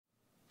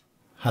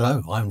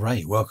Hello, I'm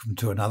Ray. Welcome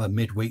to another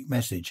Midweek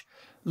Message.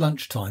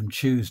 Lunchtime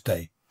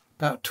Tuesday,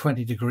 about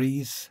 20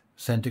 degrees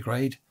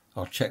centigrade.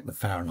 I'll check the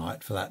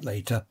Fahrenheit for that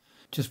later.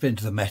 Just been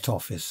to the Met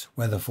Office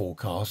weather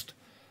forecast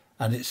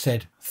and it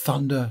said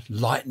thunder,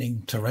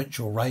 lightning,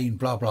 torrential rain,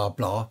 blah, blah,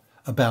 blah,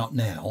 about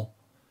now.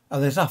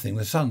 And there's nothing,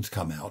 the sun's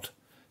come out.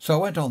 So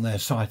I went on their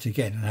site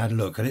again and had a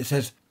look and it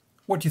says,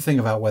 what do you think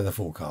about weather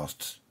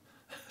forecasts?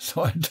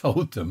 So I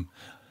told them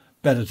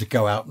better to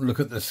go out and look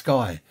at the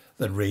sky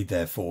than read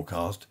their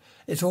forecast.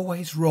 It's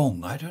always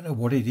wrong. I don't know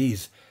what it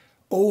is.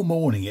 All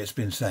morning it's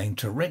been saying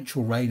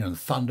torrential rain and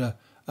thunder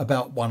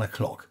about 1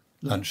 o'clock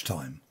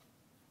lunchtime.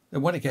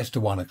 Then when it gets to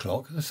 1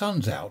 o'clock, the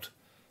sun's out.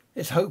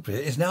 It's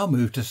hopeless. It's now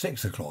moved to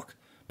 6 o'clock.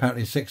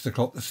 Apparently 6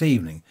 o'clock this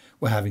evening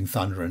we're having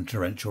thunder and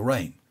torrential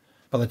rain.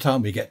 By the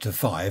time we get to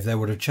 5, they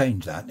would have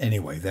changed that.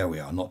 Anyway, there we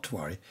are, not to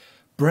worry.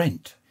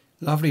 Brent,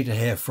 lovely to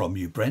hear from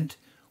you, Brent,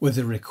 with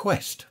a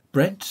request.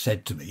 Brent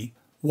said to me,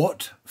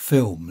 what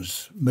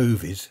films,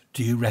 movies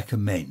do you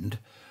recommend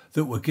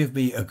that would give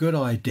me a good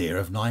idea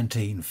of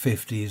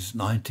 1950s,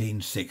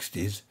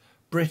 1960s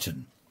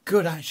Britain?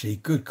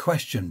 Good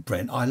question,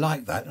 Brent. I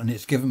like that, and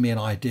it's given me an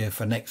idea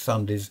for next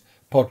Sunday's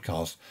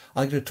podcast.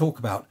 I'm going to talk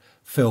about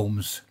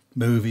films,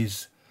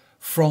 movies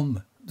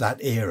from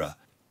that era.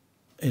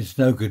 It's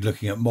no good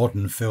looking at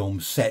modern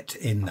films set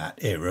in that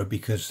era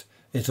because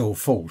it's all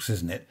false,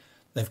 isn't it?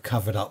 They've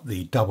covered up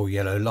the double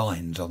yellow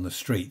lines on the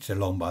streets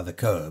along by the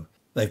curb.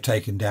 They've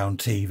taken down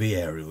TV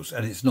aerials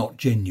and it's not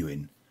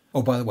genuine.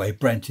 Oh, by the way,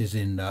 Brent is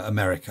in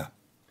America.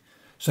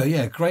 So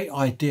yeah, great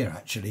idea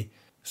actually.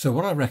 So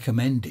what I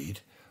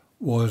recommended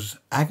was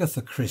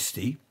Agatha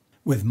Christie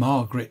with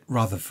Margaret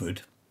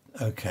Rutherford.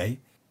 Okay.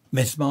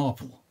 Miss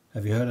Marple.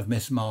 Have you heard of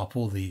Miss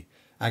Marple, the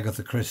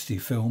Agatha Christie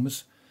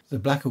films? The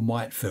black and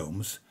white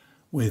films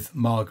with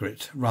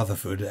Margaret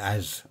Rutherford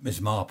as Miss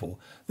Marple.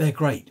 They're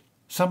great.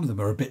 Some of them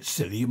are a bit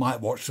silly. You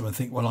might watch them and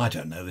think, well, I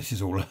don't know, this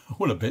is all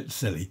a bit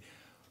silly.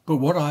 But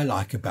what I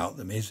like about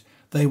them is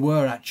they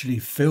were actually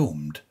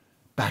filmed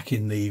back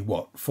in the,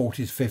 40s,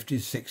 50s,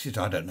 60s,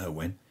 I don't know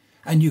when.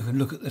 And you can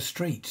look at the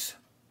streets.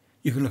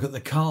 You can look at the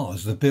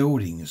cars, the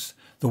buildings,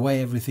 the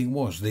way everything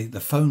was, the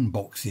phone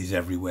boxes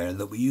everywhere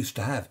that we used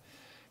to have.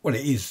 Well,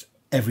 it is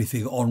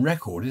everything on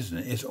record, isn't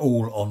it? It's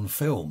all on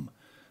film.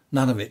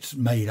 None of it's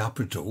made up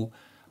at all.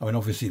 I mean,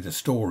 obviously the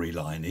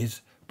storyline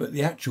is, but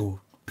the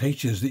actual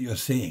pictures that you're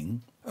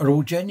seeing are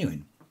all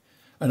genuine.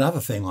 Another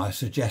thing I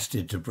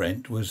suggested to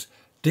Brent was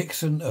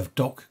Dixon of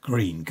Dock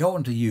Green. Go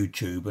onto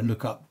YouTube and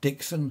look up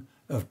Dixon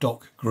of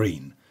Dock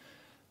Green.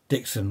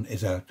 Dixon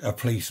is a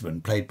policeman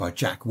played by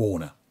Jack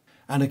Warner.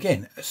 And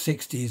again,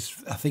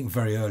 60s, I think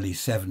very early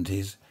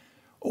 70s,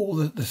 all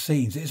the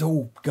scenes, it's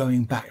all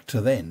going back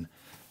to then.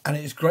 And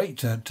it's great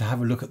to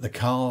have a look at the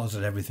cars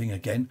and everything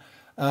again.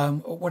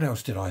 What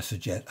else did I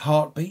suggest?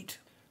 Heartbeat.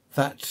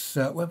 That's,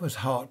 when was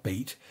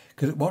Heartbeat?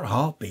 Because what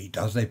Heartbeat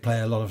does, they play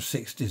a lot of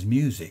 60s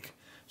music.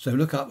 So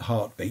look up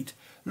Heartbeat.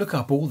 Look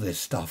up all this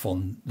stuff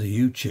on the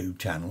YouTube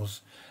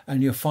channels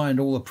and you'll find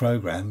all the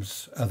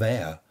programmes are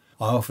there.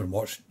 I often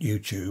watch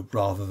YouTube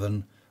rather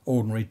than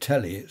ordinary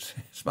telly. It's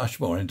much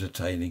more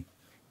entertaining.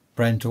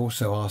 Brent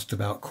also asked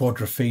about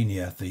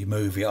Quadrophenia, the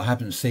movie. I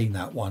haven't seen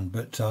that one,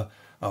 but I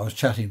was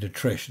chatting to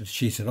Trish and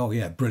she said, oh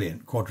yeah,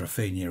 brilliant.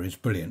 Quadrophenia is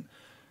brilliant.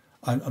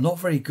 I'm not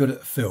very good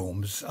at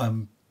films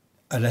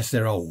unless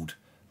they're old.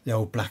 The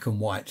old black and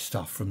white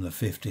stuff from the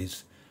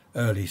 50s,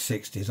 early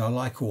 60s. I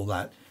like all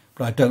that.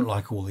 But I don't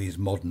like all these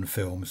modern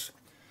films.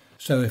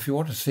 So if you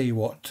want to see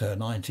what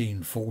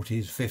 1940s,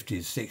 50s,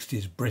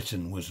 60s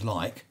Britain was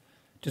like,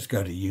 just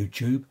go to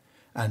YouTube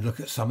and look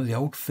at some of the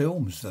old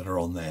films that are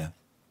on there.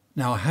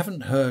 Now, I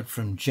haven't heard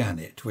from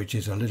Janet, which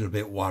is a little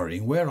bit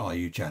worrying. Where are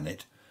you,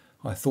 Janet?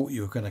 I thought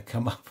you were going to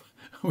come up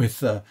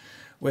with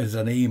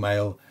an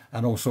email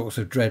and all sorts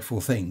of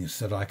dreadful things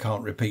that I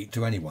can't repeat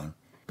to anyone.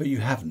 But you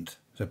haven't.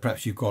 So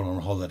perhaps you've gone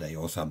on holiday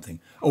or something.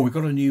 Oh, we've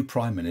got a new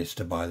Prime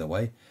Minister, by the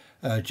way.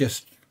 A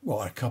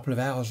couple of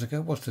hours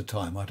ago? What's the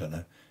time? I don't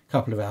know. A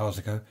couple of hours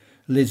ago.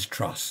 Liz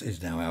Truss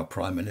is now our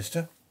Prime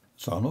Minister.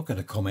 So I'm not going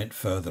to comment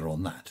further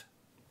on that.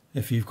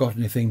 If you've got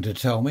anything to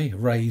tell me,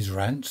 raise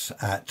rants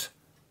at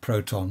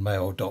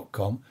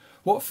protonmail.com.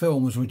 What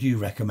films would you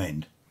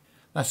recommend?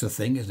 That's the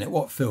thing, isn't it?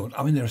 What films?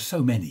 I mean, there are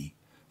so many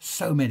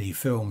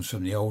films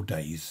from the old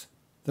days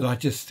that I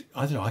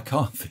don't know, I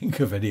can't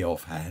think of any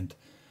offhand.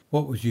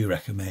 What would you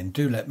recommend?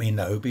 Do let me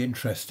know. Be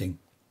interesting.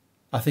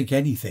 I think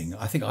anything.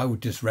 I think I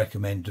would just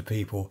recommend to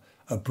people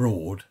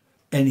abroad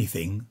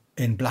anything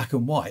in black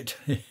and white,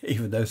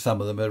 even though some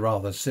of them are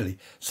rather silly.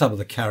 Some of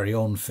the Carry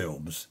On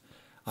films.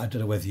 I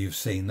don't know whether you've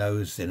seen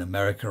those in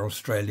America,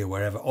 Australia,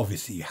 wherever.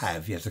 Obviously you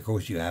have. Yes, of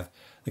course you have.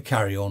 The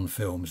Carry On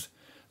films.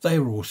 They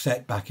were all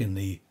set back in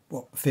the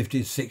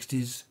 50s,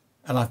 60s.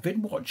 And I've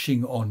been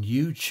watching on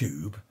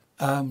YouTube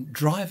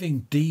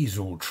driving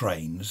diesel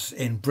trains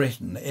in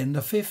Britain in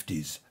the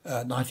 50s,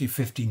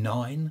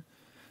 1959.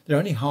 They're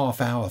only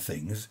half-hour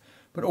things,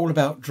 but all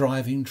about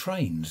driving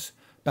trains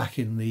back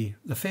in the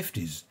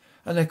 50s.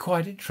 And they're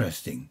quite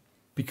interesting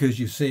because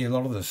you see a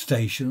lot of the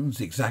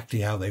stations exactly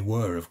how they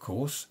were, of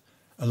course.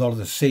 A lot of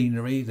the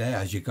scenery there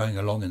as you're going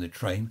along in the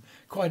train.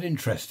 Quite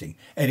interesting.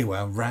 Anyway,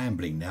 I'm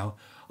rambling now.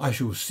 I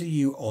shall see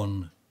you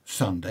on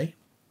Sunday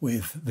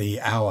with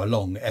the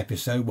hour-long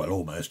episode. Well,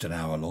 almost an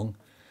hour long.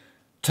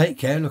 Take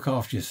care, look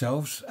after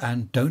yourselves,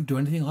 and don't do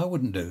anything I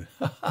wouldn't do.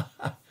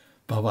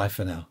 Bye-bye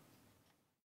for now.